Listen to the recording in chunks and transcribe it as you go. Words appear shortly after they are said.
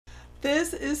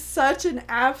This is such an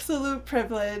absolute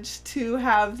privilege to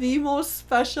have the most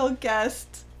special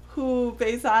guest who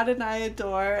Bezad and I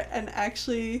adore, and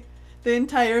actually the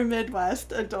entire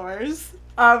Midwest adores.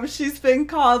 She's been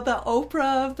called the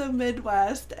Oprah of the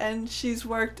Midwest, and she's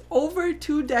worked over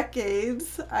 2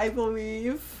 decades, I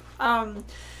believe,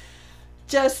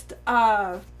 just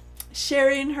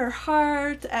sharing her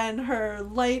heart and her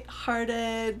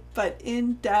light-hearted but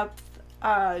in-depth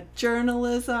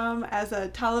journalism as a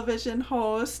television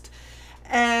host,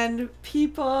 and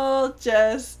people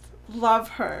just love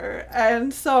her.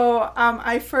 And so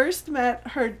I first met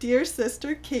her dear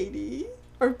sister Katie,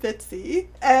 or Bitsy,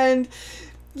 and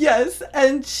yes,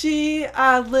 and she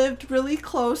lived really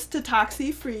close to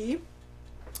Toxie Free,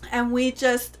 and we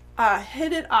just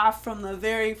hit it off from the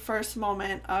very first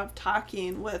moment of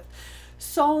talking, with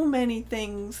so many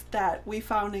things that we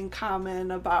found in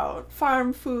common about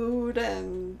farm food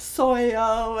and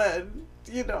soil and,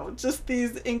 just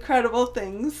these incredible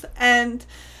things. And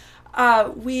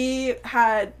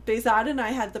Bezad and I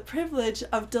had the privilege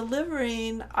of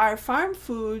delivering our farm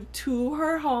food to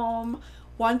her home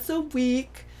once a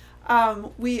week.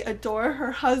 We adore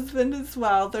her husband as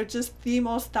well. They're just the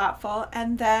most thoughtful.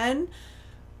 And then,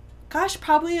 gosh,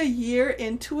 probably a year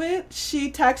into it,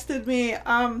 she texted me,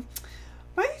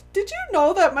 did you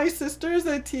know that my sister's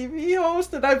a TV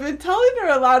host, and I've been telling her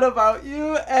a lot about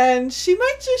you, and she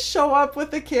might just show up with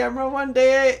the camera one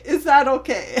day. Is that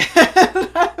okay? And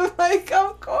I'm like,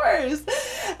 of course.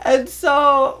 And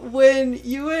so when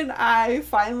you and I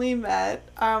finally met,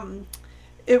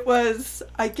 it was,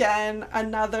 again,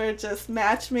 another just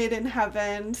match made in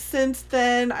heaven. Since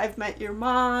then, I've met your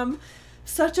mom.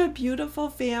 Such a beautiful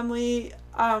family.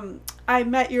 I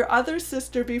met your other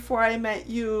sister before I met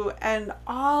you, and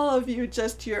all of you,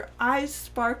 just your eyes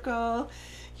sparkle.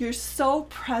 You're so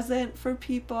present for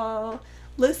people,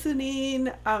 listening,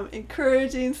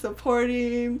 encouraging,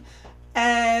 supporting.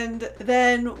 And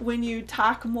then when you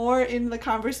talk more in the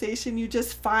conversation, you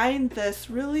just find this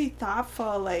really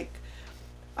thoughtful,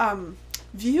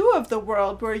 view of the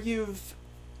world, where you've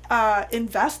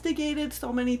investigated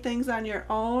so many things on your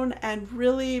own, and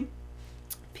really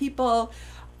people,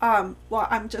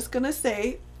 I'm just going to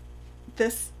say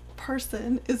this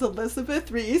person is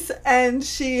Elizabeth Ries, and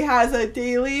she has a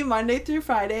daily Monday through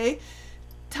Friday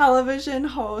television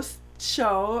host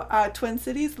show, Twin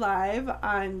Cities Live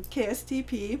on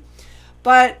KSTP.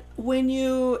 But when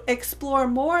you explore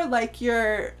more, like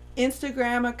your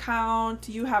Instagram account,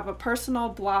 you have a personal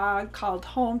blog called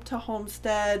Home to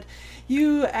Homestead.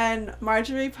 You and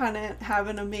Marjorie Punnett have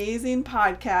an amazing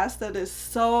podcast that is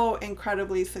so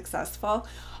incredibly successful.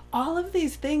 All of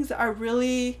these things are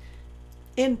really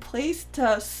in place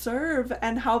to serve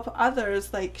and help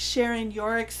others, like sharing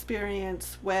your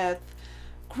experience with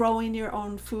growing your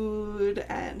own food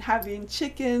and having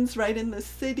chickens right in the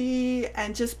city,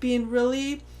 and just being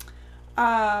really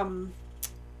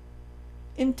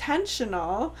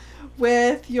intentional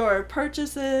with your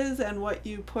purchases and what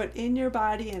you put in your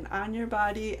body and on your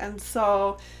body. And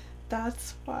so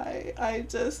that's why I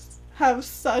just have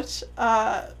such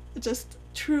just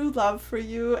true love for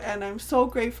you, and I'm so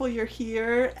grateful you're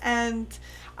here. And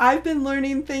I've been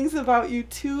learning things about you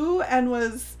too, and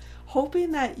was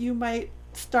hoping that you might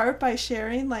start by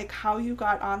sharing how you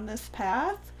got on this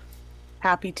path.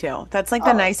 Happy to. That's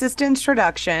the nicest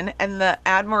introduction, and the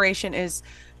admiration is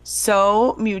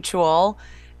so mutual.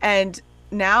 And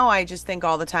now I just think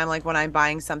all the time, when I'm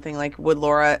buying something, would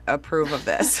Laura approve of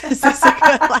this? Is this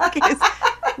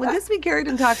would this be carried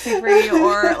in toxin-free,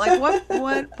 or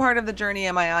what part of the journey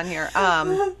am I on here?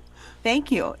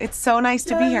 Thank you. It's so nice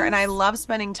to be here, and I love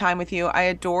spending time with you. I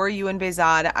adore you and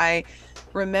Bezad. I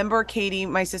remember Katie,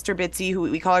 my sister Bitsy, who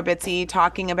we call her Bitsy,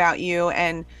 talking about you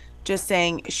and just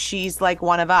saying she's like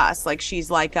one of us, she's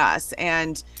like us,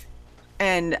 and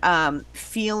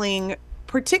feeling,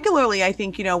 particularly, I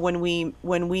think, when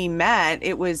we met,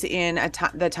 it was in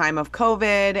the time of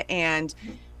COVID, and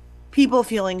people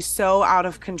feeling so out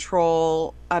of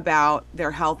control about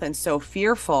their health and so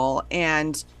fearful.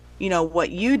 And what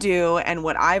you do, and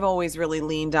what I've always really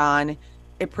leaned on,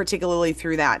 particularly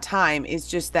through that time, is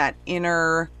just that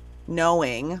inner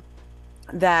knowing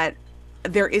that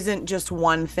there isn't just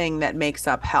one thing that makes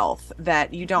up health,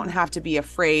 that you don't have to be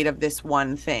afraid of this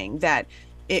one thing, that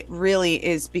it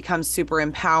really becomes super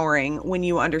empowering when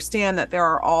you understand that there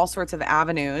are all sorts of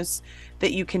avenues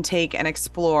that you can take and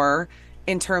explore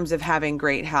in terms of having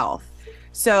great health.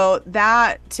 So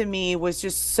that to me was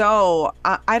just so,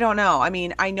 I don't know. I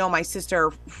mean, I know my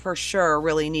sister for sure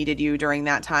really needed you during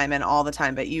that time and all the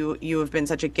time, but you have been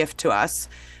such a gift to us.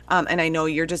 And I know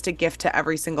you're just a gift to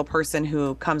every single person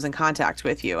who comes in contact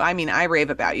with you. I mean, I rave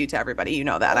about you to everybody. You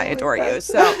know that. I Oh my adore you. gosh.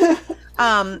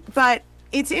 So, but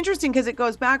it's interesting because it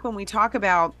goes back when we talk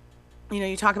about,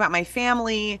 you talk about my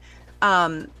family,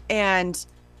 and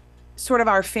sort of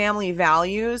our family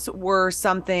values were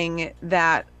something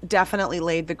that definitely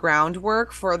laid the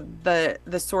groundwork for the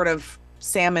sort of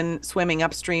salmon swimming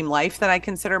upstream life that I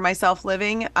consider myself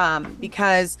living,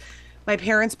 because my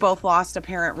parents both lost a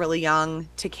parent really young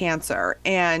to cancer.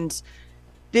 And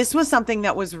this was something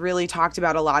that was really talked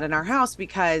about a lot in our house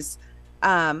because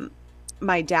um,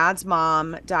 my dad's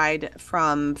mom died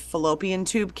from fallopian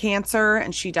tube cancer,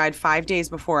 and she died 5 days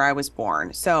before I was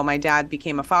born. So my dad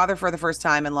became a father for the first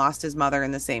time and lost his mother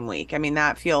in the same week. I mean,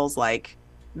 that feels like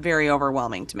very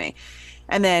overwhelming to me.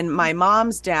 And then my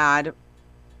mom's dad,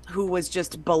 who was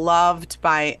just beloved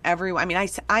by everyone. I mean,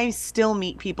 I still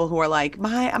meet people who are like,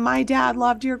 my dad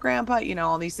loved your grandpa,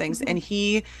 all these things. And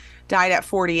he died at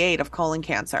 48 of colon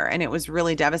cancer, and it was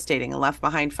really devastating, and left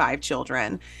behind 5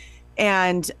 children.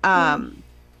 And Mm.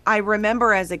 I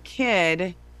remember as a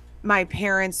kid, my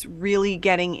parents really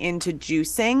getting into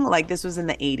juicing. Like this was in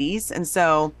the 80s. And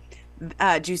so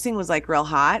juicing was like real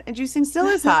hot, and juicing still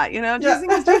is hot, Yeah.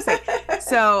 juicing is juicing.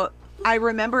 So I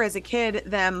remember as a kid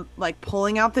them like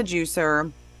pulling out the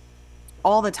juicer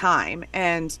all the time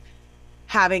and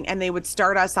they would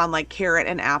start us on like carrot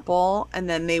and apple, and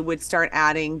then they would start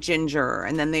adding ginger,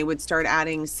 and then they would start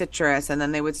adding citrus, and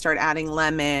then they would start adding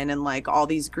lemon and like all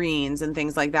these greens and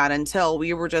things like that, until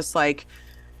we were just like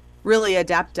really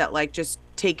adept at like just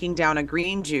taking down a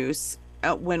green juice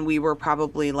when we were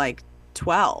probably like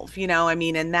 12, I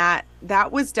mean, and that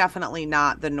was definitely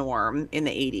not the norm in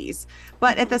the 80s.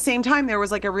 But at the same time, there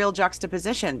was like a real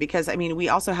juxtaposition because I mean, we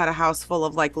also had a house full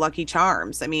of like Lucky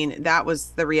Charms. I mean, that was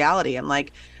the reality, and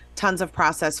like tons of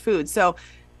processed food. So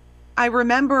I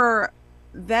remember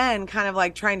then kind of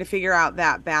like trying to figure out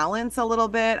that balance a little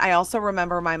bit. I also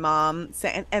remember my mom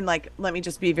saying, and like, let me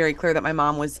just be very clear that my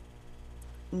mom was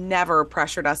never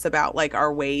pressured us about like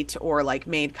our weight or like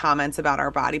made comments about our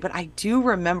body. But I do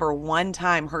remember one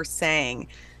time her saying,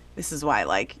 this is why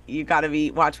like you got to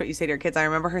watch what you say to your kids. I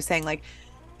remember her saying like,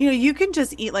 you can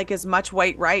just eat like as much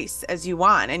white rice as you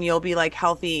want and you'll be like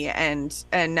healthy and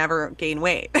never gain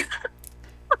weight.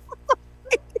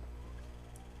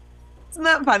 Isn't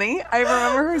that funny? I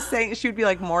remember her saying she would be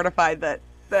like mortified that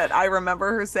I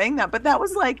remember her saying that, but that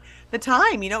was like the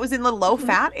time, it was in the low Mhm.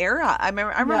 fat era. I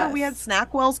remember we had Yes.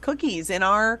 Snackwell's cookies in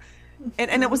our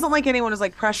and it wasn't like anyone was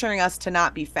like pressuring us to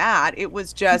not be fat. It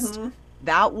was just Hmm.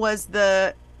 that was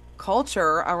the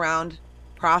culture around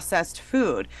processed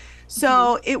food. Hmm.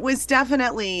 So it was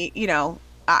definitely,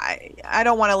 I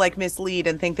don't want to like mislead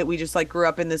and think that we just like grew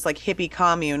up in this like hippie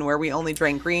commune where we only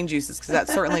drank green juices because that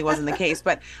certainly wasn't the case.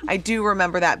 But I do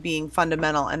remember that being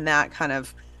fundamental and that kind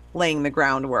of laying the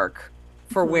groundwork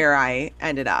for Hmm. where I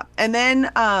ended up. And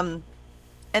then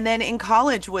in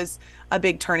college was a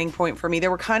big turning point for me.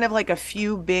 There were kind of like a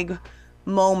few big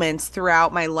moments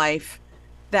throughout my life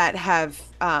that have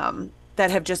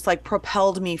just like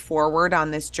propelled me forward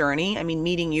on this journey. I mean,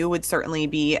 meeting you would certainly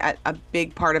be a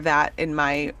big part of that in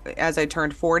my as I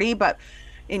turned 40, but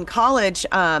in college,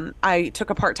 I took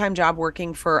a part-time job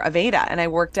working for Aveda, and I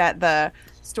worked at the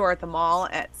store at the mall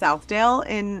at Southdale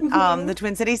in Hmm. the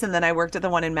Twin Cities, and then I worked at the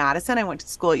one in Madison. I went to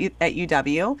school at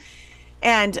UW.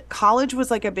 And college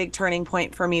was like a big turning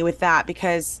point for me with that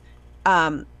because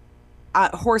um,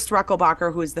 Horst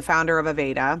Reckelbacher, who is the founder of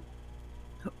Aveda,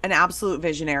 an absolute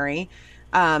visionary,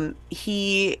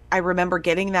 I remember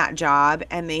getting that job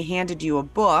and they handed you a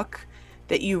book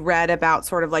that you read about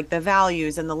sort of like the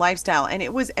values and the lifestyle.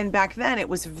 And back then it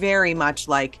was very much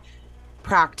like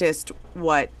practiced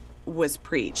what was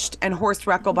preached. And Horst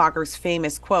Reckelbacher's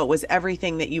famous quote was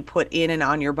everything that you put in and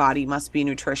on your body must be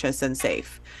nutritious and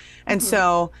safe. And Hmm.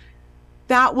 so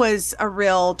that was a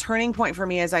real turning point for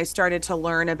me as I started to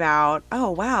learn about,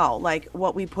 oh, wow, like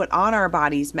what we put on our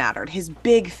bodies mattered. His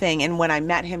big thing. And when I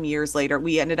met him years later,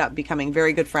 we ended up becoming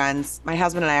very good friends. My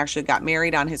husband and I actually got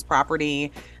married on his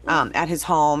property, at his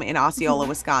home in Osceola,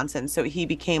 Wisconsin. So he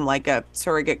became like a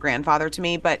surrogate grandfather to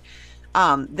me. But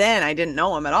then I didn't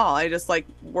know him at all. I just like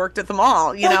worked at the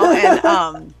mall,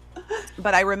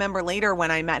 but I remember later when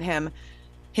I met him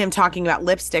talking about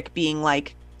lipstick being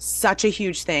like such a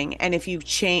huge thing. And if you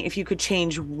could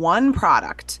change one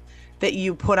product that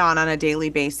you put on a daily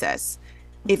basis,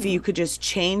 if you could just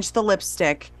change the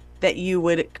lipstick, that you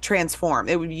would transform.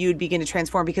 You'd begin to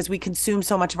transform because we consume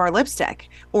so much of our lipstick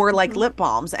or like Hmm. lip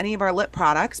balms, any of our lip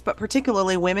products, but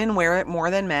particularly women wear it more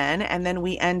than men. And then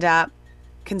we end up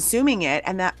consuming it.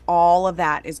 And that all of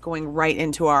that is going right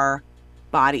into our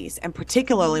bodies. And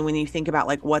particularly when you think about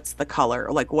like what's the color,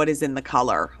 like what is in the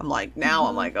color. I'm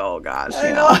Mm-hmm. like, oh gosh,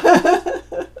 I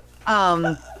know.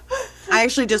 Um, I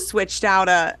actually just switched out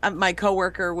my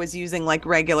coworker was using like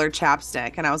regular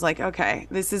chapstick and I was like, okay,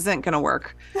 this isn't gonna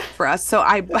work for us. So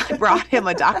I brought him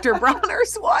a Dr.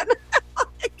 Bronner's one.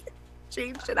 Like,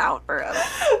 changed it out for him.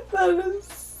 That is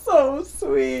so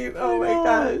sweet. I Oh my know.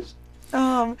 gosh.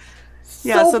 Um,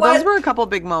 yeah, So so those what were a couple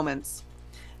big moments.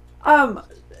 um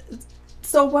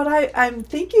so what I'm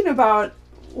thinking about,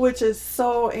 which is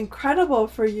so incredible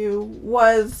for you,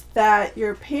 was that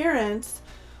your parents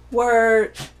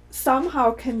were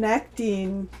somehow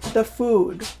connecting the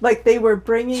food. Like they were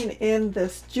bringing in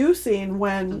this juicing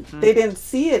when Hmm. they didn't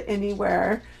see it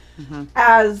anywhere Hmm.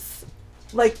 as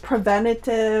like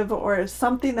preventative or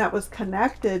something that was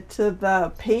connected to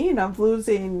the pain of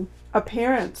losing a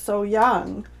parent so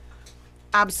young.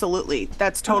 Absolutely.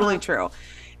 That's totally Uh-huh. true.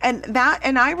 And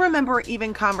I remember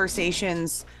even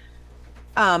conversations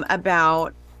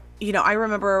about, I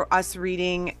remember us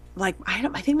reading like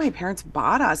I think my parents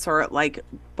bought us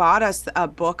a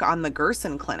book on the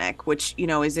Gerson Clinic, which,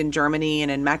 is in Germany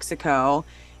and in Mexico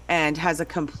and has a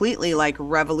completely like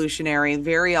revolutionary,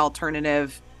 very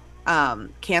alternative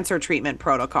cancer treatment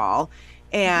protocol.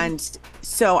 Mhm. And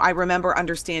so I remember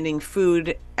understanding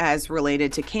food as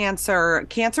related to cancer.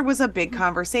 Cancer was a big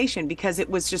conversation because it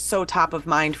was just so top of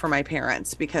mind for my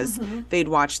parents because Mhm. they'd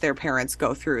watched their parents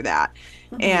go through that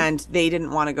Mhm. and they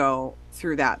didn't want to go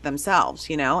through that themselves,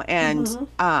 Mhm.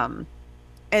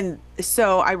 and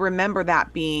so I remember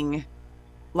that being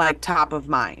like top of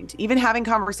mind. Even having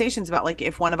conversations about like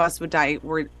if one of us would die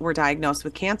were diagnosed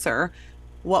with cancer,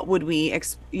 what would we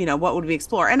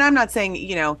explore? And I'm not saying,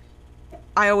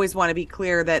 I always want to be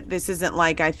clear that this isn't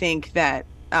like I think that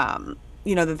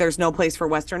that there's no place for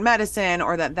Western medicine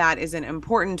or that isn't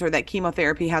important or that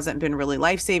chemotherapy hasn't been really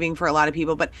life-saving for a lot of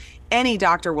people. But any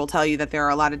doctor will tell you that there are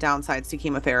a lot of downsides to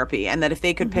chemotherapy and that if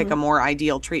they could pick a Mhm. more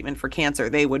ideal treatment for cancer,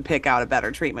 they would pick out a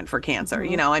better treatment for cancer.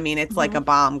 Mhm. I mean, it's like a Mhm.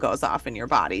 bomb goes off in your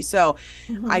body. So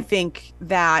I Mhm. think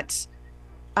that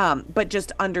but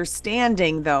just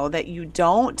understanding though that you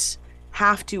don't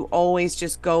have to always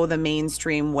just go the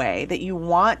mainstream way, that you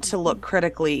want to look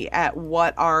critically at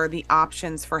what are the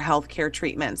options for healthcare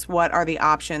treatments, what are the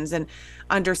options, and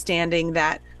understanding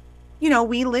that,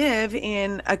 we live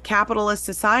in a capitalist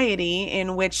society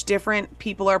in which different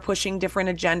people are pushing different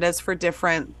agendas for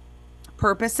different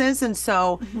purposes. And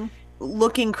so Mhm.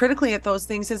 looking critically at those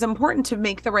things is important to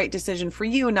make the right decision for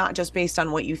you, not just based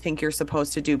on what you think you're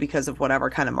supposed to do because of whatever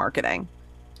kind of marketing.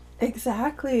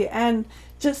 Exactly. And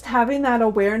just having that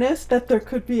awareness that there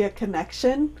could be a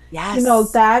connection, Yes,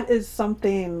 that is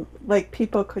something like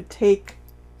people could take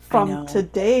I from know.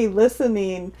 today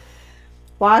listening,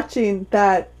 watching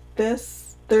that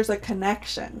there's a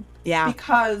connection Yeah,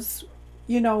 because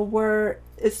we're,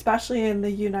 especially in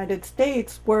the United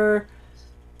States,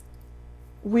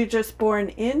 we're just born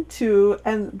into,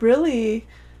 and really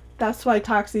that's why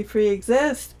toxic free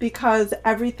exists, because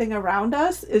everything around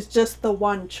us is just the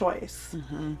one choice.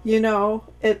 hmm,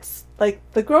 It's like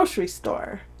the grocery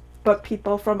store, but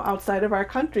people from outside of our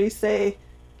country say,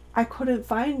 I couldn't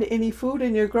find any food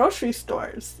in your grocery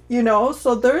stores,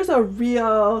 so there's a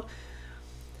real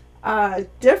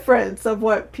difference of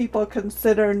what people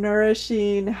consider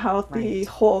nourishing, healthy, right.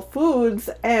 whole foods,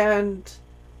 and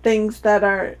things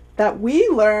that we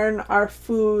learn are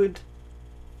food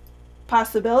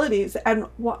possibilities. And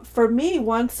for me,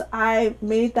 once I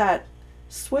made that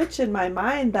switch in my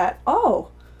mind that, oh,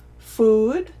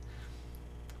 food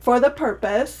for the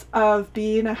purpose of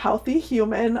being a healthy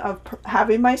human, of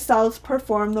having my cells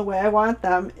perform the way I want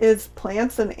them, is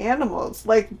plants and animals.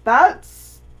 Like,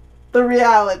 that's the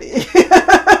reality.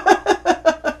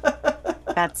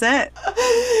 That's it.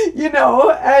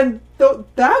 And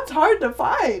that's hard to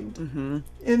find Hmm.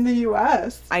 in the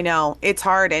US. I know it's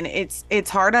hard and it's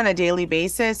hard on a daily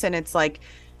basis. And it's like,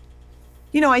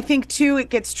 I think too, it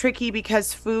gets tricky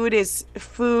because food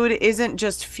isn't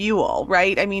just fuel,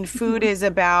 right? I mean, food Mm-hmm. is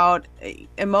about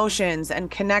emotions and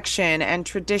connection and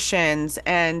traditions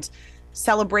and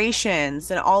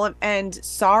celebrations and and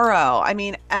sorrow. I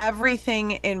mean,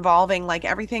 everything involving like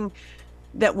everything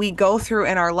that we go through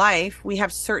in our life, we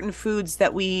have certain foods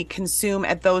that we consume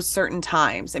at those certain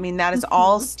times. I mean, that is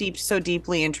all Mm-hmm. steeped so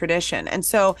deeply in tradition. And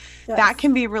so that Yes.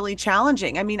 can be really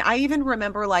challenging. I mean, I even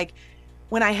remember like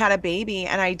when I had a baby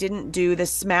and I didn't do the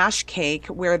smash cake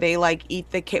where they like eat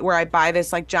the cake, where I buy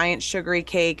this like giant sugary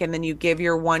cake and then you give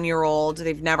your 1 year old,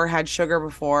 they've never had sugar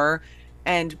before.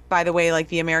 And by the way, like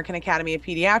the American Academy of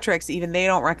Pediatrics, even they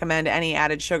don't recommend any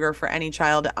added sugar for any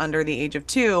child under the age of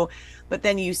 2. But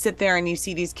then you sit there and you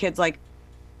see these kids like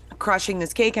crushing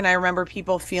this cake. And I remember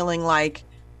people feeling like,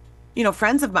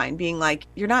 friends of mine being like,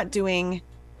 you're not doing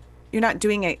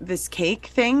this cake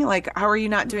thing. Like, how are you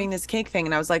not Mhm. doing this cake thing?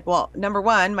 And I was like, well, number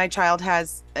one, my child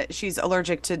she's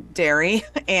allergic to dairy.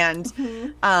 And,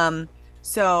 Mhm. um,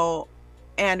 so,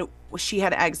 and she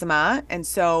had eczema. And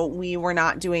so we were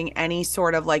not doing any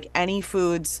sort of like any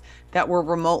foods that were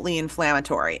remotely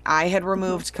inflammatory. I had Mhm.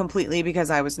 removed completely because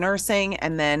I was nursing,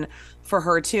 and then for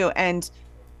her too. And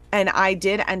I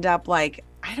did end up like,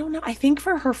 I don't know. I think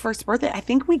for her first birthday, I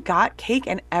think we got cake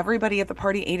and everybody at the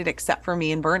party ate it except for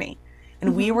me and Bernie.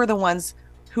 And we Mhm. were the ones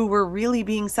who were really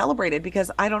being celebrated because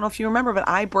I don't know if you remember, but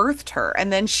I birthed her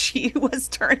and then she was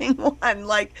turning one.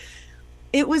 Like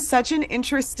it was such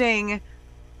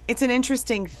it's an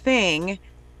interesting thing.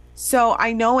 So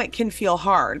I know it can feel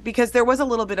hard because there was a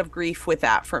little bit of grief with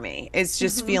that for me. It's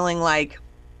just Mhm. feeling like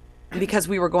because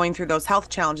we were going through those health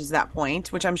challenges at that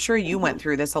point, which I'm sure you went Mhm.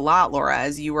 through this a lot, Laura,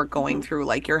 as you were going Mhm. through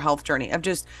like your health journey of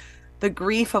just the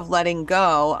grief of letting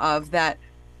go of that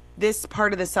this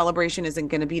part of the celebration isn't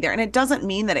going to be there. And it doesn't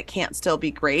mean that it can't still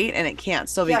be great and it can't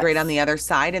still be great on the Yes. other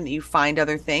side and that you find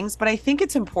other things. But I think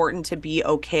it's important to be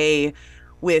okay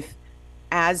with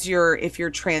if you're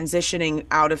transitioning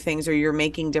out of things or you're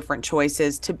making different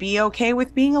choices to be okay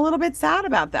with being a little bit sad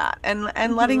about that and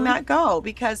letting Mhm. that go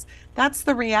because that's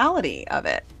the reality of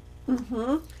it.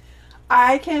 Mhm.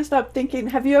 I can't stop thinking.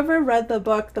 Have you ever read the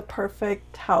book The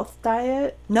Perfect Health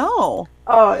Diet? No.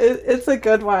 Oh, it's a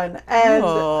good one. And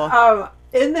Oh.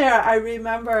 in there, I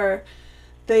remember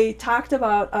they talked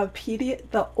about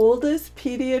the oldest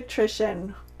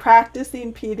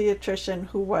practicing pediatrician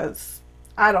who was,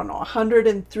 I don't know,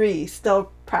 103,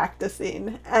 still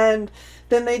practicing. And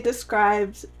then they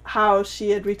described how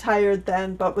she had retired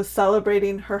then, but was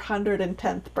celebrating her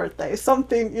 110th birthday,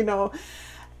 something,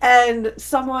 and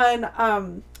someone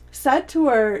said to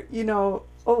her,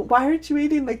 oh, why aren't you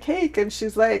eating the cake? And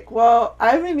she's like, well, I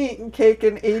haven't eaten cake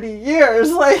in 80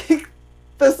 years. Like,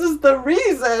 this is the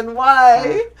reason Yeah.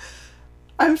 why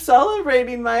I'm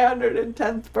celebrating my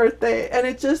 110th birthday. And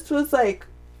it just was like,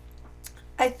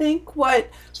 I think what,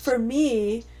 for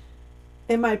me,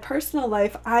 in my personal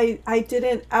life, I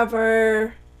didn't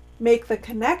ever make the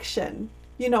connection,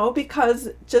 because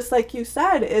just like you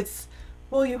said, it's,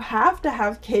 well, you have to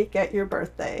have cake at your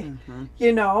birthday, Hmm.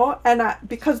 and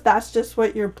because that's just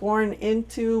what you're born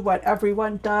into, what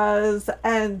everyone does.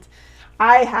 And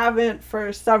I haven't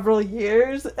for several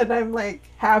years, and I'm like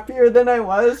happier than I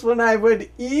was when I would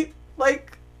eat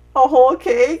like a whole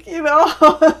cake,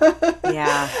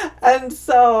 Yeah. and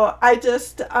so I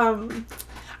just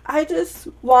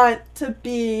want to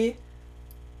be,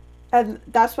 and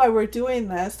that's why we're doing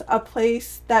this, a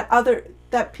place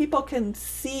that people can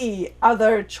see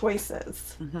other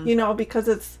choices, Hmm. because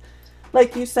it's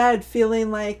like you said,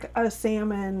 feeling like a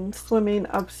salmon swimming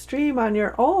upstream on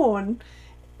your own,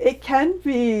 it can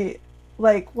be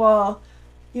like, well,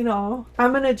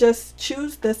 I'm going to just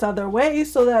choose this other way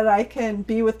so that I can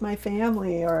be with my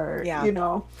family, or, Yeah.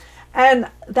 And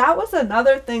that was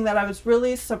another thing that I was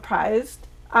really surprised.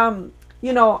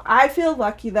 I feel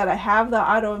lucky that I have the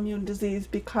autoimmune disease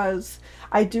because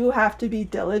I do have to be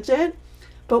diligent.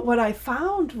 But what I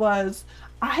found was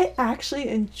I actually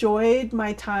enjoyed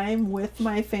my time with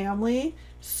my family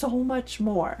so much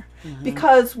more. Hmm.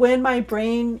 Because when my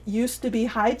brain used to be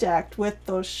hijacked with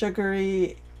those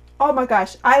sugary, oh my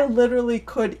gosh, I literally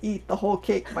could eat the whole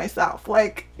cake myself.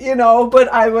 Like,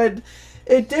 but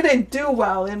it didn't do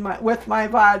well with my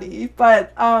body.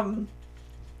 But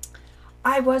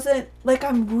I wasn't like,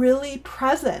 I'm really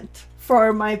present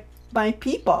for my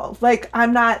people. Like,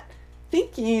 I'm not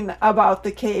thinking about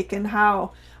the cake and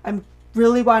how I'm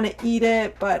really want to eat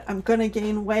it, but I'm going to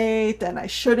gain weight and I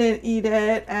shouldn't eat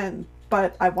it, and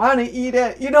but I want to eat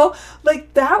it.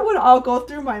 Like, that would all go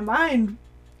through my mind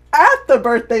at the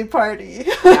birthday party.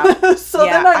 Yeah. So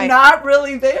Yeah. then I'm not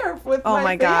really there with Oh my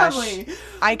my gosh. family.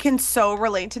 I can so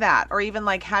relate to that. Or even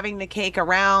like having the cake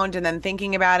around and then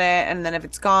thinking about it. And then if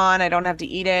it's gone, I don't have to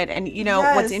eat it. And what's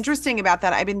Yes. interesting about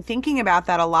that, I've been thinking about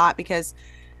that a lot because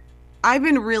I've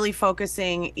been really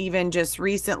focusing even just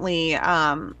recently,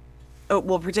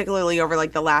 well, particularly over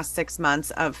like the last 6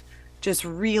 months of just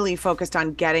really focused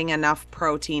on getting enough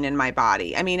protein in my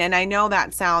body. I mean, and I know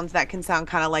that can sound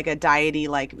kind of like a diety,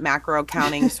 like macro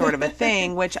counting sort of a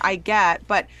thing, which I get,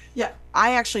 but Yeah.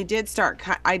 I did start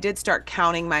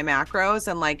counting my macros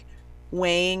and like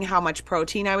weighing how much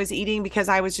protein I was eating because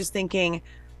I was just thinking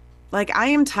like I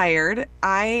am tired.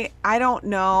 I don't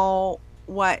know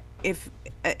what if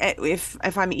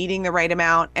I'm eating the right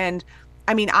amount. And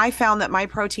I mean, I found that my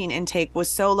protein intake was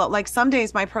so low. Like some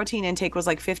days my protein intake was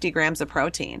like 50 grams of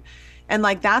protein. And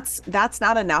like that's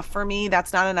not enough for me.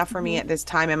 That's not enough for me Mm-hmm. at this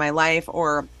time in my life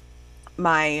or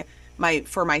my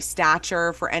for my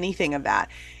stature, for anything of that.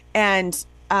 And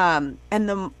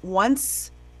the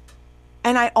once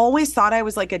and I always thought I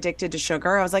was like addicted to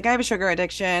sugar. I was like, I have a sugar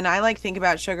addiction. I like think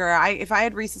about sugar. I if I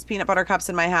had Reese's peanut butter cups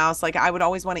in my house, like I would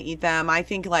always want to eat them. I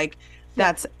think like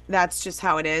Yeah. that's just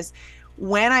how it is.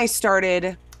 When I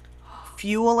started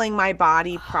fueling my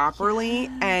body properly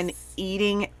and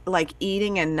Yes.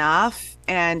 eating enough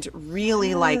and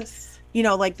really like, Yes.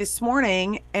 like this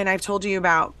morning, and I've told you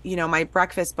about, my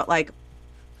breakfast, but like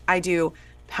I do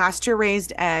pasture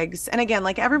raised eggs. And again,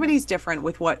 like Mm-hmm. everybody's different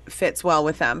with what fits well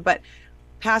with them, but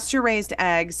pasture raised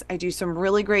eggs. I do some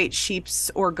really great sheep's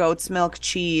or goat's milk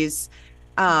cheese,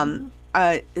 Mm-hmm.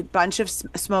 a bunch of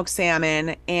smoked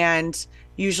salmon, and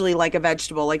usually like a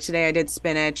vegetable. Like today I did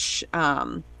spinach,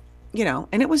 and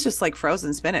it was just like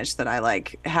frozen spinach that I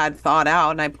like had thawed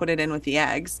out and I put it in with the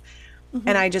eggs. And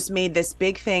Mm-hmm. I just made this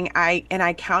big thing.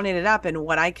 I counted it up, and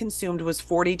what I consumed was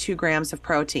 42 grams of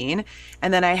protein.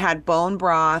 And then I had bone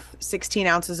broth, 16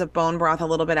 ounces of bone broth a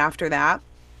little bit after that.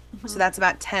 So Mm-hmm. that's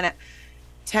about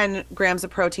 10 grams of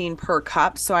protein per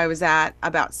cup. So I was at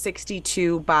about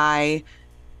 62 by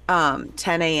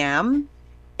 10 a.m. Mm-hmm.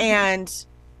 And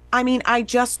I mean, I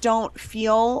just don't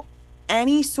feel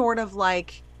any sort of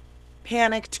like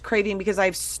panicked craving because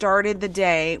I've started the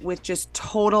day with just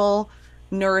total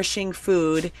nourishing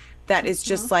food that is Mm-hmm.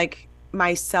 just like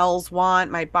my cells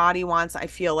want, my body wants. I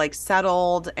feel like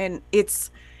settled.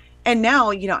 And now,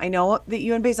 I know that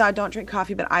you and Bezad don't drink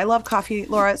coffee, but I love coffee,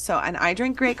 Laura. So, and I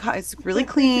drink great coffee. It's really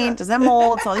clean, Yeah. doesn't have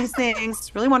mold, it's all these things.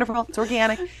 It's really wonderful. It's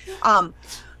organic. Um,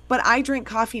 but I drink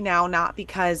coffee now not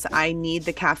because I need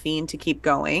the caffeine to keep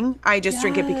going. I just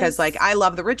drink it because like Yes. I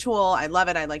love the ritual. I love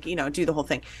it. I like, do the whole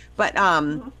thing. But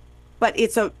um, Mm-hmm. but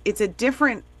it's a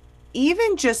different,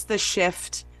 even just the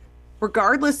shift,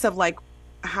 regardless of like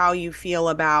how you feel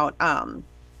about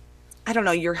I don't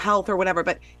know, your health or whatever,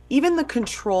 but even the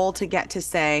control to get to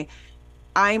say,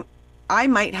 I I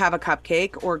might have a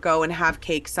cupcake or go and have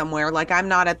cake somewhere. Like I'm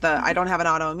not at I don't have an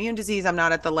autoimmune disease. I'm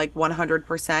not at the like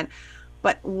 100%.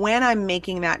 But when I'm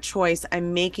making that choice,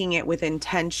 I'm making it with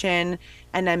intention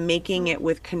and I'm making Mm-hmm. it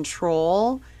with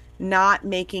control, not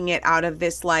making it out of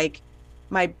this like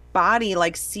my body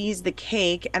like sees the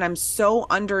cake and I'm so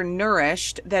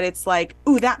undernourished that it's like,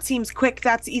 ooh, that seems quick.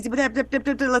 That's easy. But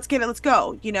let's get it. Let's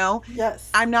go. Yes.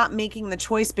 I'm not making the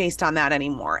choice based on that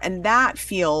anymore. And that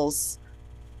feels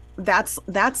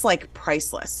that's like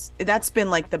priceless. That's been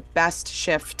like the best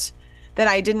shift that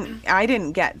I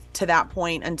didn't get to that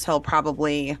point until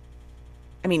probably,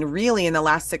 I mean, really in the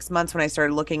last 6 months when I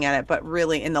started looking at it, but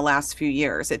really in the last few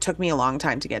years. It took me a long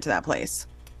time to get to that place.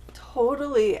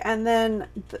 Totally. And then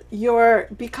you're,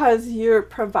 because you're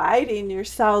providing your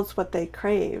cells what they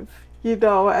crave,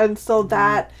 and so Mhm.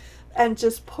 that, and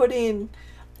just putting,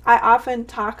 I often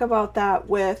talk about that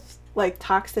with like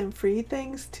toxin free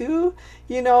things too,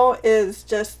 is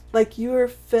just like you're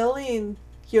filling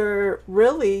your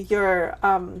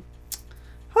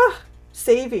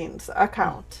savings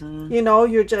account. Mhm.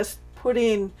 You're just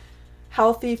putting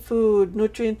healthy food,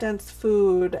 nutrient dense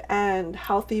food, and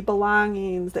healthy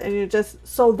belongings. And you're just,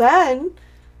 so then,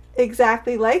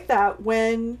 exactly like that,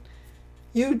 when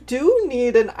you do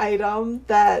need an item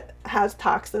that has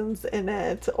toxins in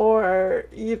it, or,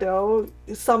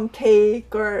 some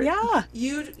cake, or Yeah.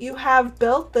 you have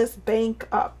built this bank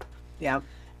up. Yeah.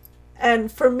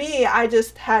 And for me, I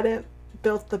just hadn't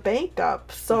built the bank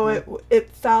up. So Hmm. it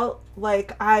felt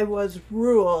like I was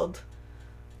ruled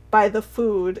by the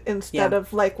food instead Yeah.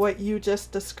 of like what you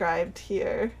just described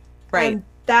here. Right. And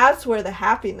that's where the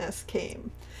happiness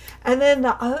came. And then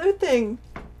the other thing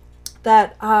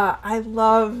that I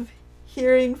love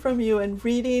hearing from you and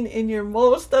reading in your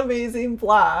most amazing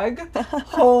blog,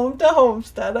 Home to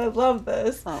Homestead. I love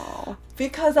this Oh.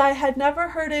 because I had never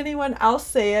heard anyone else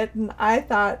say it, and I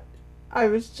thought I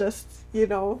was just,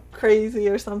 crazy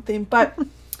or something. But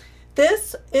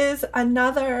this is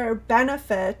another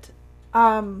benefit,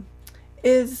 um,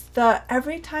 is the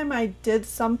every time I did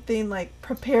something like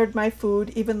prepared my food,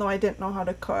 even though I didn't know how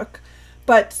to cook,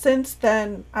 but since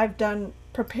then I've done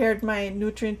prepared my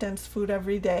nutrient dense food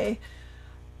every day.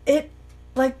 It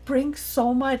like brings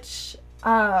so much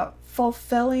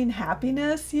fulfilling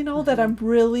happiness, that Hmm. I'm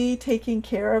really taking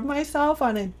care of myself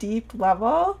on a deep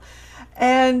level.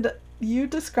 And you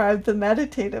described the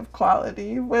meditative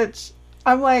quality, which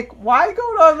I'm like, why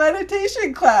go to a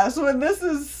meditation class when this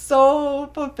is so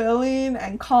fulfilling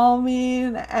and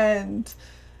calming? And,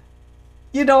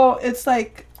 it's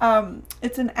like,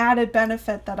 it's an added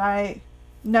benefit that I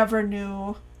never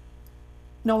knew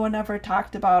no one ever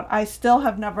talked about. I still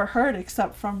have never heard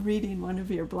except from reading one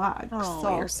of your blogs.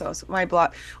 Oh, you're So, so my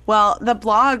blog. Well, the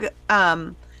blog,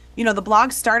 the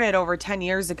blog started over 10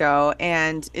 years ago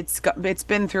and it's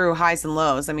been through highs and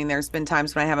lows. I mean, there's been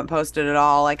times when I haven't posted at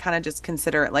all. I kind of just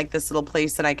consider it like this little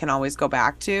place that I can always go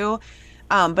back to.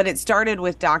 But it started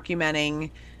with documenting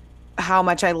how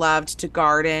much I loved to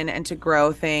garden and to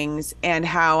grow things and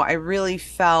how I really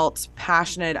felt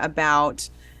passionate about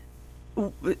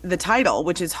the title,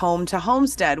 which is Home to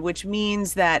Homestead, which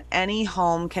means that any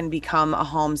home can become a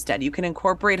homestead. You can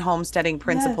incorporate homesteading yes.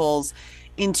 principles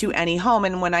into any home.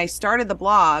 And when I started the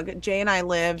blog, Jay and I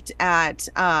lived at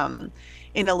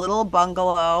in a little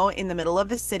bungalow in the middle of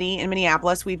the city in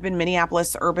Minneapolis. We've been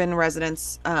Minneapolis urban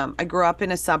residents. I grew up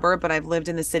in a suburb, but I've lived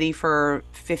in the city for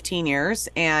 15 years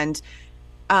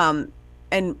um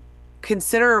and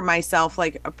consider myself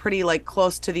like a pretty like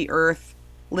close to the earth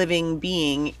living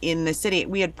being in the city.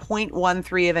 We had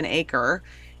 0.13 of an acre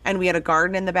and we had a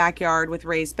garden in the backyard with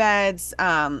raised beds.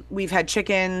 We've had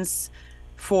chickens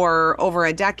for over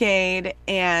a decade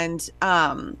and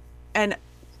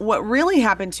what really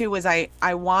happened too was I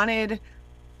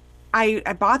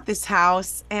bought this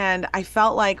house and I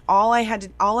felt like all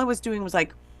I was doing was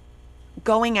like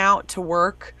going out to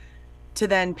work to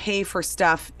then pay for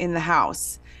stuff in the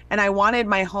house. And I wanted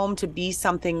my home to be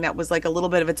something that was like a little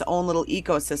bit of its own little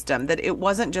ecosystem, that it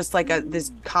wasn't just like a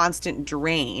this constant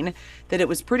drain, that it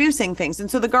was producing things. And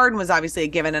so the garden was obviously a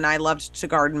given, and I loved to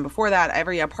garden before that.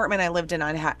 Every apartment I lived in,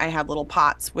 I had little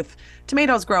pots with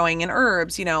tomatoes growing and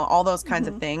herbs, all those kinds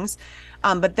of Hmm. things.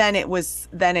 But then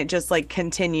it just like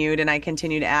continued and I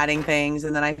continued adding things.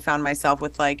 And then I found myself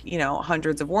with like,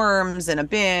 hundreds of worms in a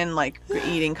bin, like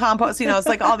eating compost, it's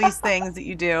like all these things that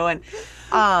you do.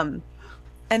 Um,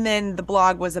 and then the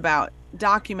blog was about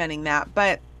documenting that.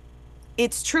 But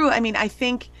it's true. I mean, I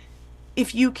think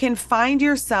if you can find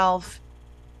yourself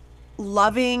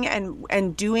loving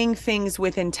and doing things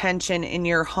with intention in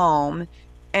your home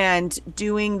and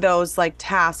doing those like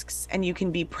tasks and you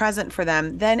can be present for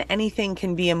them, then anything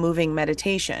can be a moving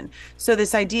meditation. So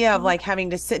this idea of like having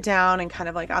to sit down and kind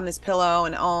of like on this pillow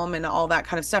and and all that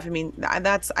kind of stuff. I mean,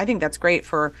 I think that's great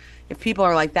for if people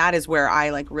are like, that is where I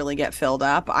like really get filled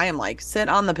up. I am like, sit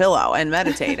on the pillow and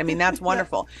meditate. I mean, that's Yeah.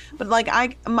 wonderful. But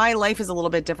like my life is a little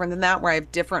bit different than that, where I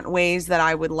have different ways that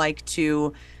I would like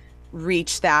to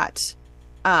reach that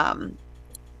um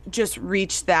just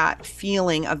reach that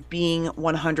feeling of being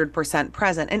 100%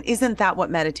 present. And isn't that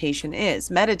what meditation is?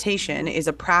 Meditation Hmm. is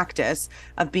a practice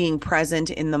of being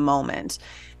present in the moment.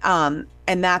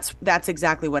 And that's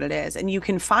exactly what it is. And you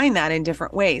can find that in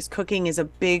different ways. Cooking is a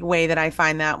big way that I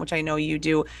find that, which I know you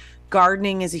do.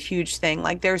 Gardening is a huge thing.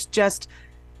 Like there's just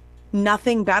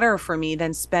nothing better for me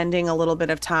than spending a little bit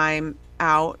of time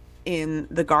out in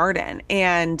the garden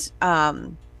and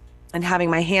having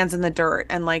my hands in the dirt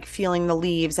and like feeling the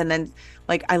leaves. And then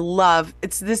like I love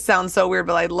this sounds so weird,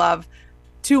 but I love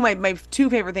my two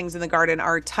favorite things in the garden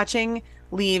are touching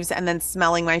leaves and then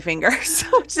smelling my fingers,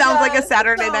 which sounds like a Yes.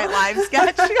 Saturday Night Live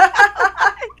sketch.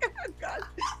 God.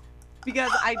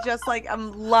 Because I just like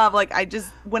love like I just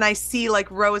when I see like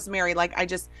rosemary, like I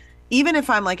just even if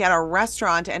I'm like at a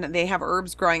restaurant and they have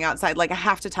herbs growing outside, like I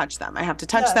have to touch them. I have to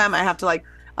touch them. I Yes. have to like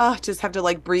just have to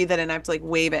like breathe it and I have to like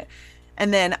wave it.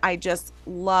 And then I just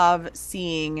love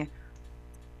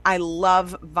I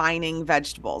love vining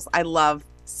vegetables. I love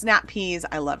snap peas.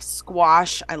 I love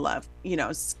squash. I love,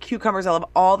 cucumbers. I love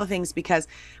all the things because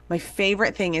my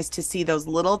favorite thing is to see those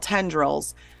little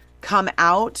tendrils come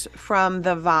out from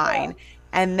the Yeah. vine.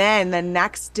 And then the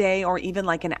next day, or even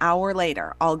like an hour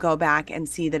later, I'll go back and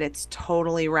see that it's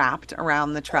totally wrapped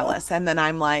around the Oh, trellis. And then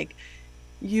I'm like,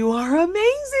 you are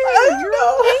amazing. You're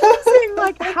amazing.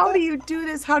 Like, I how know. do you do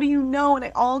this? How do you know? And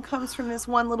it all comes from this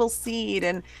one little seed.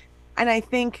 And I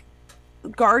think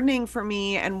gardening for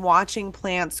me and watching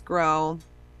plants grow,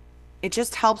 it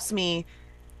just helps me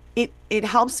it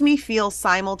helps me feel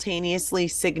simultaneously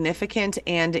significant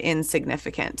and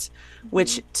insignificant, Hmm.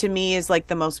 which to me is like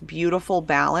the most beautiful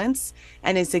balance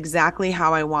and is exactly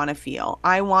how I want to feel.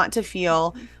 I want to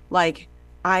feel like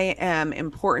I am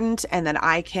important and that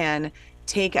I can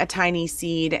take a tiny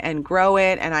seed and grow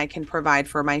it and I can provide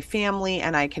for my family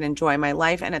and I can enjoy my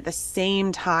life. And at the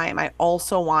same time, I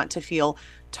also want to feel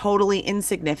totally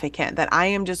insignificant, that I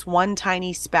am just one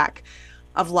tiny speck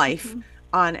of life Hmm.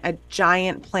 on a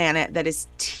giant planet that is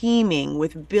teeming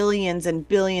with billions and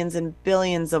billions and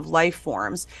billions of life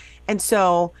forms. And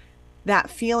so that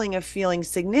feeling of feeling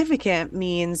significant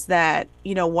means that,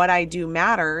 what I do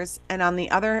matters. And on the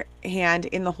other hand,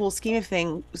 in the whole scheme of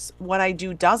things, what I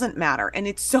do doesn't matter. And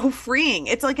it's so freeing.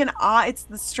 It's like it's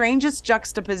the strangest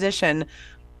juxtaposition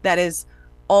that is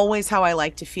always how I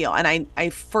like to feel. And I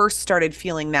first started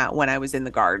feeling that when I was in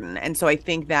the garden. And so I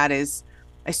think that is,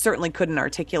 I certainly couldn't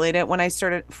articulate it when I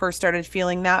first started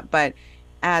feeling that, but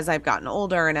as I've gotten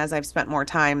older and as I've spent more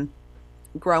time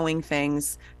growing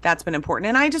things, that's been important.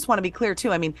 And I just want to be clear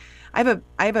too. I mean, I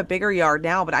have a bigger yard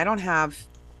now, but I don't have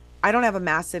a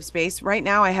massive space. Right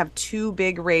now I have two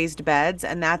big raised beds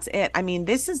and that's it. I mean,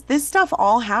 this stuff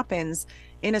all happens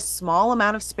in a small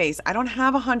amount of space. I don't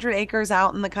have 100 acres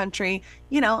out in the country.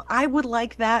 I would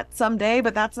like that someday,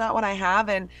 but that's not what I have.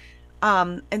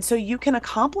 And so you can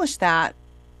accomplish that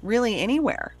really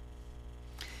anywhere.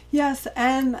 Yes,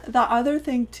 and the other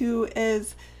thing too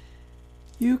is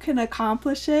you can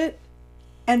accomplish it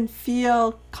and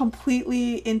feel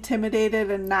completely intimidated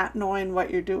and not knowing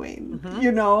what you're doing, Hmm.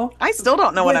 you know? I still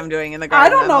don't know what With I'm doing in the I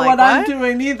garden. don't I'm know like, what I'm what?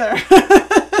 doing either.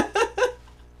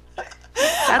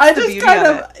 That's I the just beauty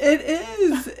of it. it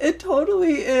is. It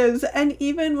totally is. And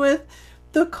even with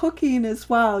the cooking as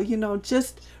well,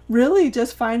 just really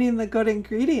just finding the good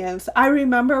ingredients. I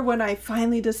remember when I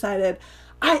finally decided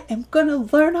I am going to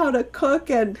learn how to cook,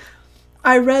 and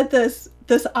I read this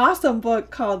awesome book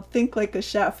called Think Like a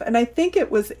Chef, and I think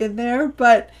it was in there,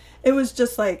 but it was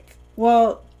just like,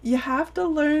 well, you have to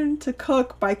learn to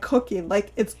cook by cooking.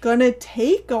 Like, it's gonna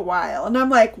take a while. And I'm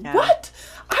like, Yeah. what?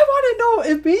 I want to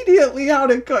know immediately how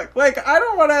to cook. Like, I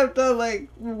don't want to have to like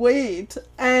wait.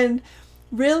 And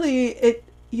really,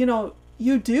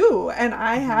 you do. And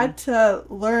I Hmm. had to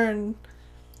learn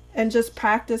and just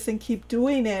practice and keep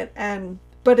doing it.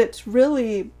 But it's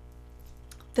really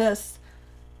this,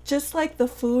 just like the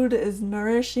food is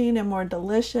nourishing and more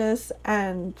delicious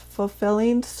and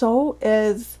fulfilling, so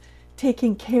is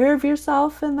taking care of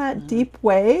yourself in that Hmm. deep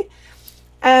way.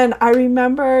 And I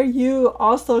remember you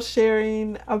also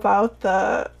sharing about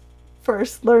the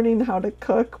first learning how to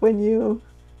cook when you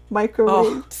Oh,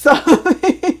 microwaved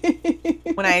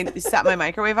something. when I set my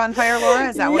microwave on fire, Laura,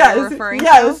 is that what you're Yes, referring to?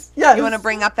 yes, You want to yes.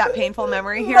 bring up that painful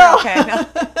memory here? No. Okay. No.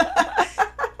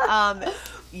 Um,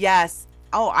 yes.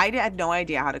 Oh, I had no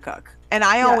idea how to cook. And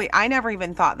Yeah. I never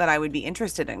even thought that I would be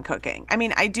interested in cooking. I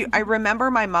mean, I Mhm.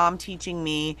 remember my mom teaching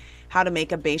me how to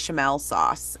make a bechamel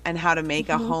sauce and how to make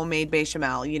a Mhm. homemade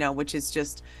bechamel, which is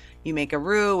just you make a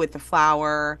roux with the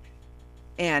flour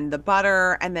and the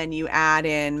butter, and then you add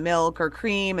in milk or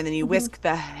cream, and then you Mhm. whisk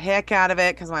the heck out of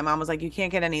it because my mom was like, you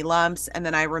can't get any lumps. And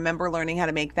then I remember learning how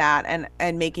to make that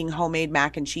and making homemade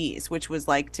mac and cheese, which was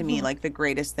like to me Mhm. like the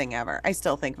greatest thing ever. I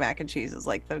still think mac and cheese is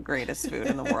like the greatest food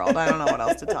in the world. I don't know what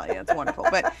else to tell you. It's wonderful.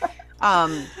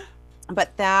 Um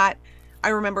but that I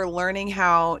remember learning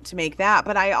how to make that.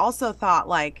 But I also thought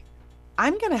like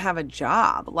I'm going to have a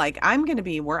job. Like I'm going to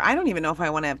be where I don't even know if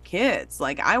I want to have kids.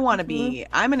 Like Mhm.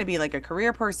 I'm going to be like a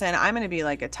career person. I'm going to be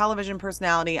like a television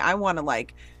personality. I want to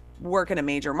like work in a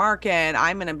major market.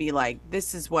 I'm going to be like,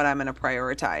 this is what I'm going to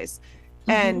prioritize.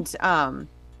 Mhm.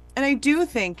 And I do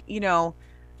think,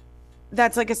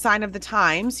 that's like a sign of the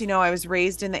times. I was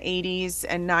raised in the 80s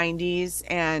and 90s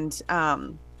and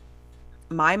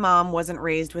my mom wasn't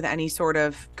raised with any sort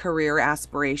of career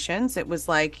aspirations. It was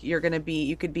like you could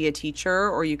be a teacher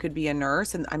or you could be a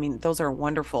nurse. And I mean, those are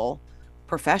wonderful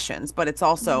professions, but it's Mhm.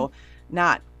 also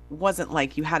not, wasn't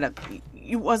like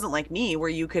you wasn't like me where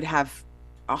you could have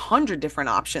 100 different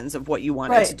options of what you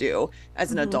wanted to Right. do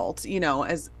as an Mhm. adult,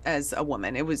 as a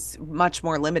woman. It was much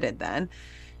more limited then.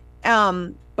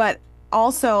 But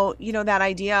also, that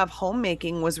idea of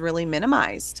homemaking was really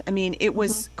minimized. I mean, it Mhm.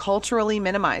 was culturally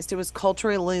minimized. It was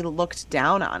culturally looked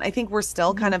down on. I think we're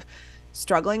still Mhm. kind of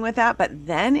struggling with that, but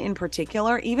then in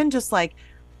particular, even just like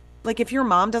if your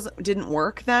mom didn't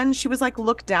work then, she was like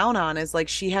looked down on as like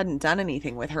she hadn't done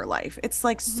anything with her life. It's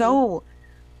like Mhm. so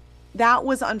that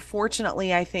was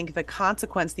unfortunately, I think the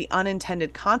consequence, the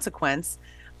unintended consequence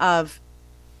of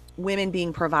women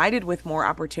being provided with more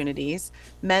opportunities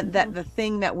meant that Mhm. the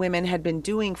thing that women had been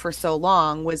doing for so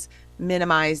long was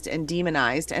minimized and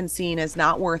demonized and seen as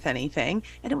not worth anything.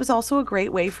 And it was also a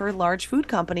great way for large food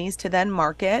companies to then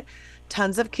market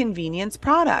tons of convenience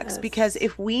products. Because Yes.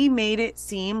 if we made it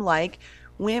seem like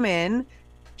women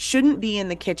shouldn't be in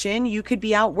the kitchen, you could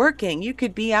be out working, you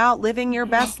could be out living your Mhm.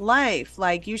 best life.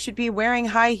 Like you should be wearing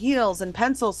high heels and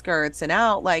pencil skirts and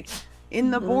out like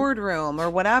in the Mhm. boardroom or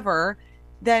whatever,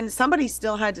 then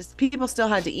people still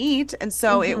had to eat. And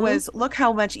so it Mhm. was, look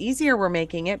how much easier we're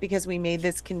making it because we made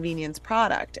this convenience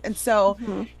product. And so,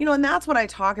 Mhm. and that's what I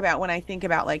talk about when I think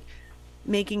about like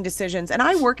making decisions. And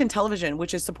I work in television,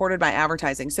 which is supported by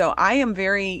advertising. So I am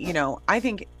very, I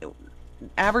think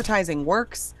advertising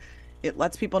works. It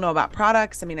lets people know about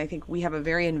products. I mean, I think we have a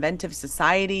very inventive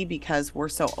society because we're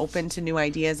so open to new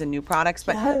ideas and new products,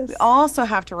 but we Yes. also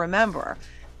have to remember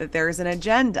that there is an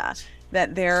agenda.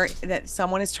 that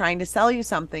someone is trying to sell you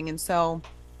something. And so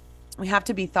we have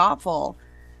to be thoughtful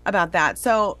about that.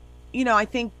 So, I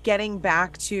think getting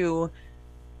back to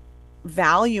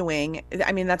valuing,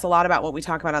 I mean, that's a lot about what we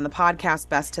talk about on the podcast,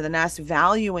 Best to the Nest,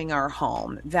 valuing our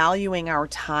home, valuing our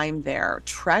time there,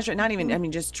 not even, I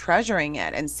mean, just treasuring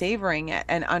it and savoring it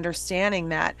and understanding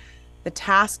that the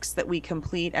tasks that we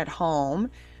complete at home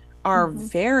are Mm-hmm.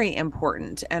 very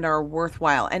important and are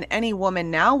worthwhile. And any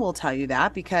woman now will tell you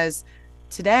that, because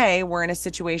today we're in a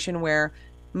situation where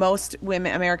most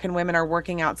women, American women, are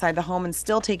working outside the home and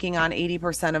still taking on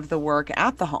 80% of the work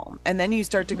at the home. And then you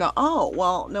start to go, oh,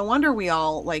 well, no wonder we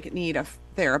all like need a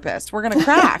therapist. We're going to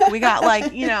crack. We got like,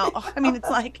 I mean, it's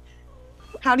like,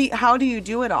 how do you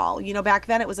do it all? Back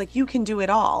then it was like, you can do it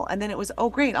all. And then it was, oh,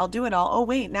 great, I'll do it all. Oh,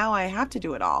 wait, now I have to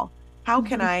do it all. How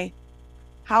can Mm-hmm. I,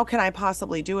 how can I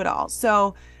possibly do it all?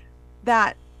 So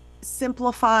that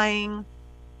simplifying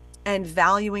and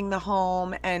valuing the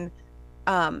home and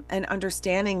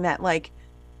understanding that like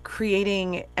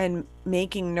creating and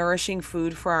making nourishing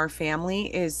food for our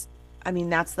family is, I mean,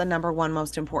 that's the number one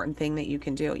most important thing that you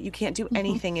can do. You can't do Mm-hmm.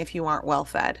 anything if you aren't well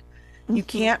fed. You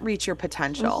Mm-hmm. can't reach your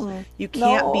potential. Mm-hmm. You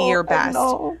can't be No, your I best.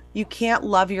 know. You can't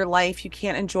love your life. You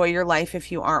can't enjoy your life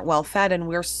if you aren't well fed. And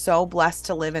we're so blessed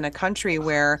to live in a country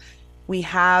where we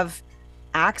have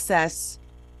access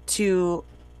to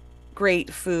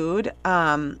great food.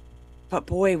 But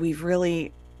boy, we've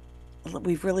really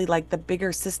like the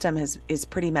bigger system is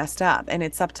pretty messed up, and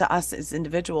it's up to us as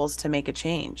individuals to make a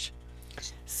change.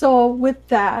 So with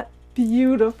that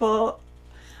beautiful,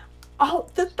 oh,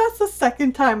 that's the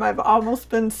second time I've almost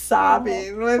been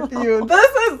sobbing with you.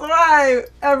 This is why Oh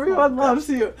everyone gosh. loves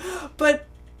you. But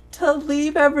to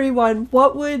leave everyone,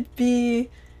 what would be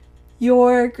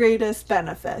your greatest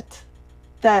benefit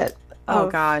that Oh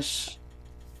of gosh.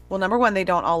 Well, number one, they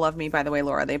don't all love me, by the way,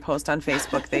 Laura. They post on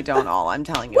Facebook. They don't all, I'm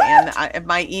telling you. And what?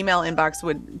 my email inbox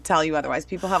would tell you otherwise.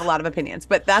 People have a lot of opinions,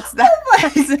 but that's that, Oh my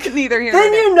that's God. neither here nor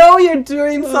Then there. you know you're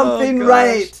doing Oh something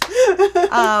right.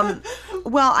 gosh. Um,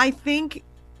 well, I think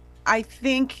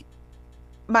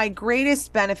my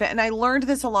greatest benefit, and I learned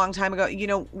this a long time ago,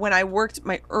 when I worked,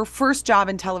 my first job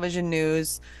in television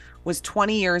news was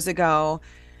 20 years ago.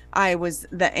 I was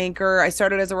the anchor. I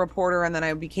started as a reporter and then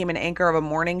I became an anchor of a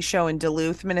morning show in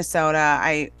Duluth, Minnesota.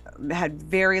 I had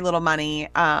very little money.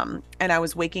 And I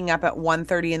was waking up at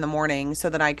 1:30 in the morning so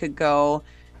that I could go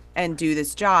and do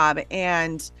this job.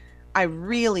 And I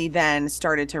really then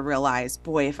started to realize,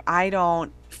 boy, if I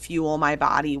don't fuel my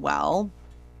body well,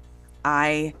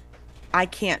 I I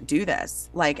can't do this.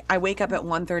 Like I wake up at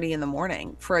 1:30 in the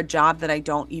morning for a job that I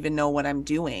don't even know what I'm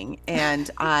doing.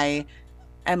 And I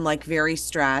am like very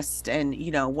stressed and,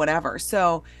 whatever.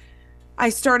 So I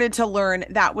started to learn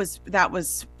that was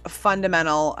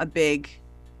fundamental, a big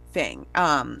thing.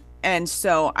 And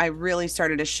so I really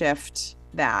started to shift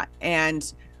that.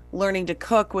 And learning to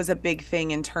cook was a big thing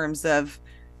in terms of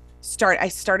I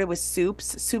started with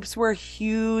soups. Soups were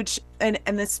huge. And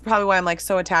this is probably why I'm like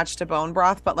so attached to bone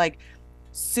broth, but like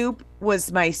soup was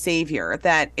my savior.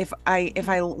 That if I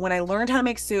when I learned how to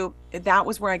make soup, that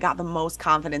was where I got the most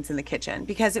confidence in the kitchen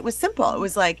because it was simple. It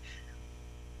was like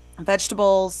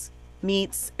vegetables,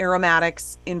 meats,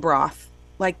 aromatics in broth.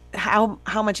 Like how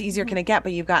much easier can it get?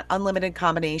 But you've got unlimited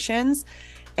combinations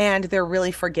and they're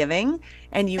really forgiving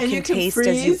and you And can you can taste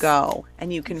as you freeze. go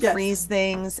and you can Yes. freeze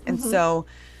things. And Mm-hmm. so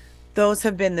those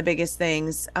have been the biggest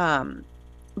things.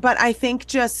 But I think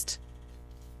just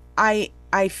I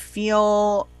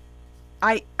feel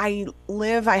I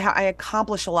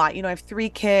accomplish a lot. I have 3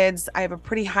 kids. I have a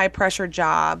pretty high pressure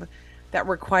job that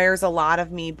requires a lot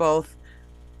of me, both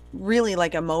really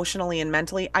like emotionally and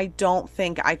mentally. I don't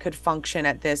think I could function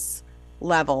at this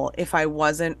level if I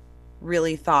wasn't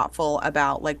really thoughtful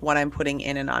about like what I'm putting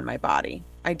in and on my body.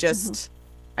 Mm-hmm.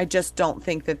 I just don't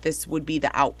think that this would be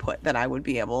the output that I would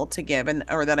be able to give and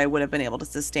or that I would have been able to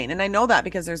sustain. And I know that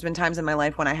because there's been times in my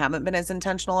life when I haven't been as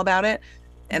intentional about it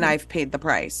and Mm-hmm. I've paid the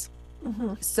price.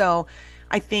 Mm-hmm. So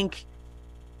I think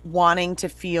wanting to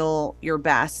feel your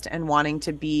best and wanting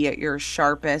to be at your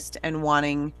sharpest and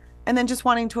then just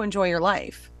wanting to enjoy your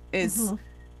life is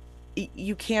Mm-hmm.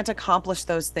 you can't accomplish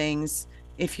those things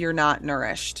if you're not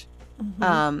nourished. Mm-hmm.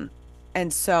 Um,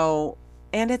 and so,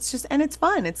 and it's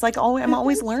fun. It's like, oh, I'm It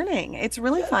always is. learning. It's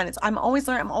really Yes. fun. I'm always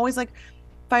learning. I'm always like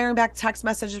firing back text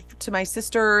messages to my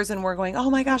sisters and we're going, oh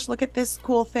my gosh, look at this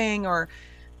cool thing. Or,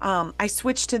 I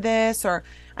switched to this, or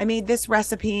I made this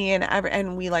recipe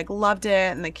and we like loved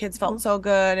it and the kids Mm-hmm. felt so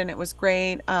good and it was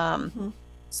great. Mm-hmm.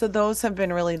 So those have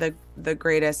been really the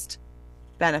greatest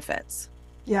benefits.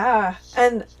 Yeah,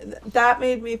 and that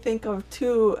made me think of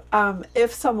too.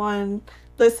 If someone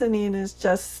listening is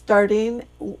just starting,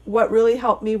 what really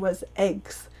helped me was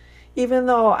eggs. Even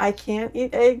though I can't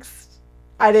eat eggs,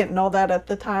 I didn't know that at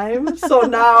the time. So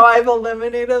now I've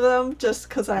eliminated them just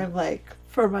because I'm like,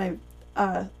 for my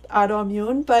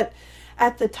autoimmune. But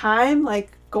at the time,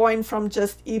 like going from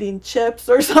just eating chips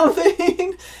or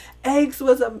something, eggs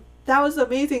was that was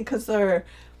amazing because they're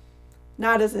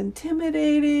not as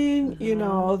intimidating. You Mm-hmm.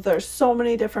 know, there's so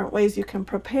many different ways you can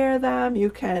prepare them. You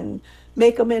can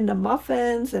make them into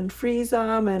muffins and freeze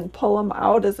them and pull them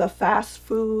out as a fast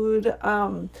food.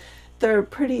 They're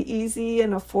pretty easy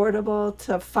and affordable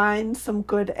to find some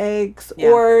good eggs,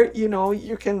 Yeah, or you know,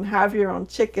 you can have your own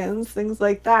chickens, things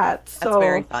like that. that's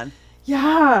very So, fun.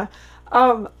 yeah.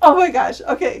 Oh my gosh.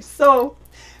 Okay, so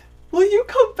will you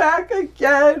come back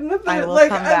again? I will Like,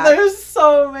 come back. there's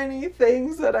so many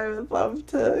things that I would love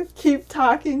to keep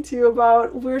talking to you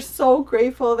about. We're so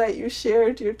grateful that you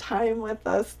shared your time with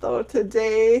us, though,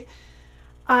 today.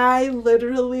 I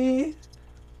literally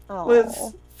Oh,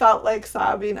 was felt like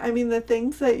sobbing. I mean, the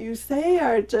things that you say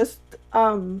are just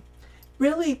um,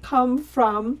 really come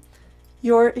from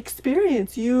your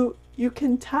experience. You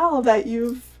can tell that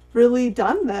you've really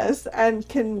done this and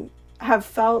can have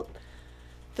felt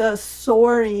the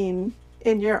soaring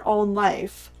in your own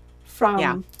life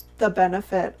yeah. from the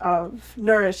benefit of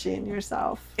nourishing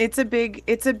yourself. It's a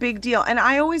big deal. And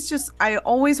I always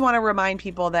want to remind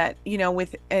people that,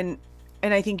 with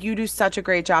and I think you do such a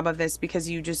great job of this because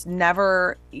you just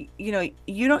never, you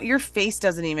don't, your face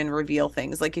doesn't even reveal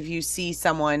things. Like if you see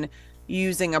someone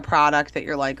using a product that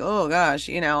you're like, oh gosh,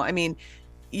 I mean,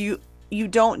 you you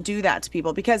don't do that to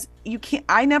people because you can't.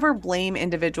 I never blame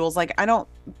individuals. Like I don't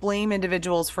blame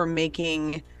individuals for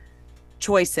making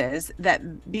choices that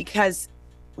because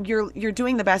you're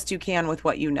doing the best you can with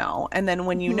what you know. And then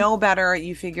when you Mm-hmm. know better,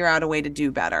 you figure out a way to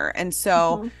do better. And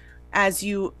so Mm-hmm. as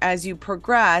you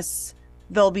progress,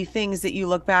 there'll be things that you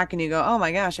look back and you go, "Oh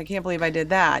my gosh, I can't believe I did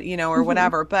that," or Mm-hmm.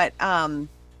 whatever. But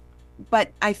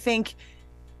I think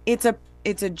it's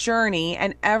a journey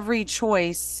and every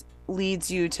choice leads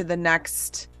you to the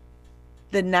next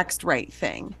right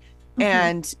thing. Mm-hmm.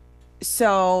 And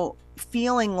so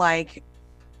feeling like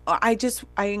I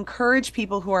encourage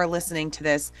people who are listening to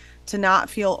this to not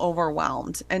feel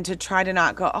overwhelmed and to try to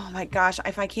not go, oh my gosh,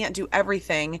 if I can't do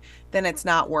everything, then it's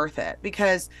not worth it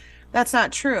because that's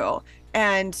not true.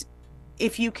 And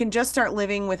if you can just start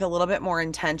living with a little bit more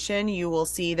intention, you will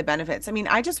see the benefits. I mean,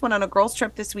 I just went on a girls'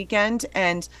 trip this weekend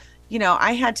and,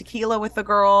 I had tequila with the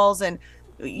girls and,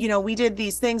 we did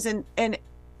these things and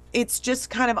it's just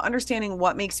kind of understanding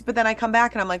what makes, but then I come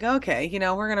back and I'm like, okay,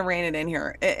 we're going to rein it in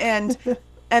here.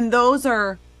 And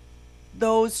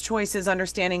those choices,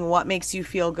 understanding what makes you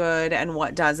feel good and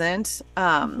what doesn't,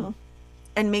 Mm-hmm.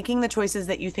 and making the choices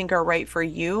that you think are right for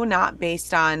you, not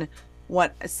based on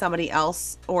what somebody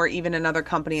else or even another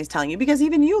company is telling you. Because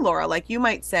even you, Laura, like you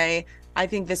might say, I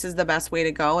think this is the best way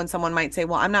to go. And someone might say,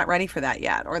 well, I'm not ready for that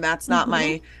yet, or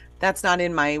Mm-hmm. that's not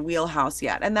in my wheelhouse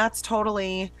yet. And that's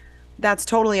totally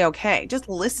okay. Just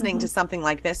listening Mm-hmm. to something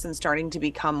like this and starting to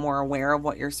become more aware of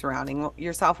what you're surrounding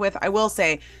yourself with. I will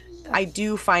say, I Yes.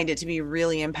 do find it to be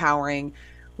really empowering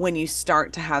when you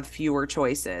start to have fewer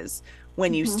choices,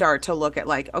 when you Mm-hmm. start to look at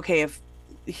like, okay, if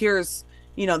here's,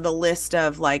 the list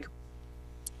of like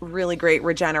really great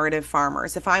regenerative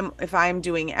farmers. If I'm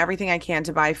doing everything I can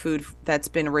to buy food that's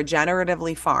been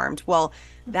regeneratively farmed, well,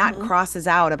 that Mm-hmm. crosses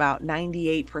out about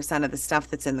 98% of the stuff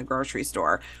that's in the grocery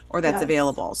store or that's Yes.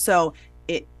 available. So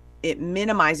it it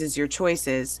minimizes your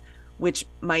choices, which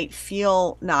might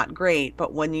feel not great,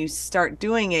 but when you start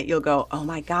doing it, you'll go, "Oh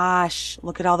my gosh,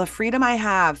 look at all the freedom I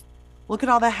have. Look at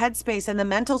all the headspace and the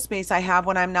mental space I have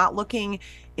when I'm not looking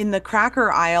in the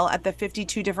cracker aisle at the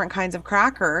 52 different kinds of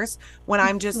crackers when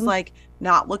I'm just Mm-hmm. like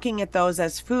not looking at those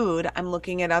as food, I'm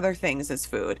looking at other things as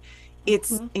food."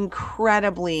 It's Mm-hmm.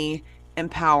 incredibly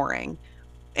empowering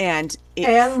and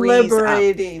it And frees up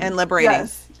and liberating.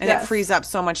 liberating Yes. and it Yes. frees up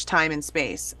so much time and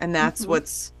space. And that's Mm-hmm.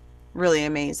 what's really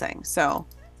amazing. So,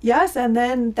 Yes, and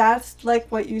then that's like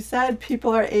what you said.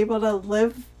 People are able to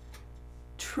live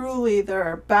truly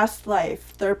their best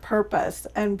life, their purpose,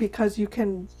 and because you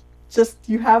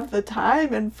have the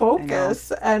time and I know.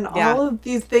 focus, and Yeah, all of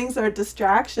these things are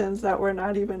distractions that we're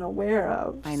not even aware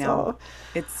of. I know. So,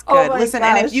 It's oh good. my Listen,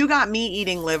 and if gosh. you got me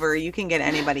eating liver, you can get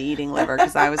anybody eating liver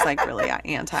because I was like really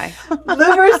anti.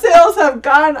 Liver sales have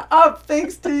gone up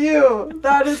thanks to you.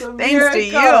 That is a Thanks to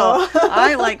you. miracle.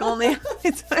 I like only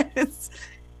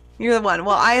you're the one.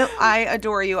 Well, I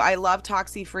adore you. I love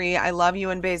Toxie Free. I love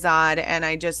you and Bezad, and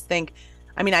I just think,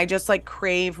 I mean, I just like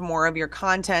crave more of your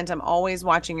content. I'm always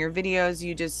watching your videos.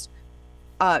 You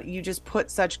just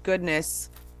put such goodness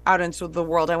out into the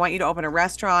world. I want you to open a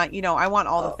restaurant. I want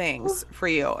all the Oh, things for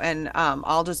you. And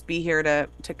I'll just be here to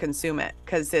consume it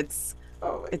because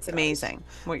oh my it's gosh. amazing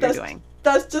what you're That's doing.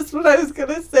 that's just what I was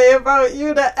gonna say about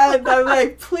you to end. I'm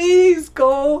like, please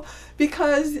go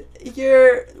because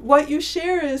what you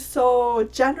share is so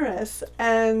generous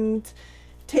and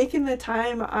taking the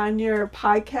time on your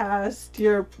podcast,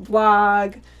 your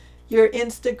blog, your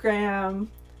Instagram.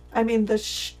 I mean,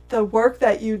 the work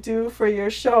that you do for your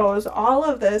shows, all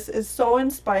of this is so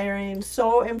inspiring,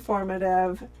 so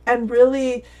informative, and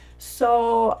really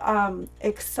so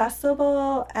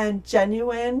accessible and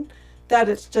genuine that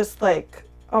it's just like,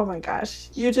 oh my gosh,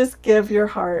 you just give your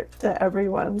heart to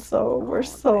everyone. So we're Oh,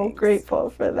 so thanks. grateful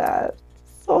for that.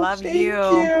 So Love thank you. you.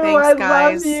 I Thanks, love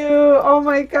guys. you. Oh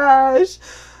my gosh.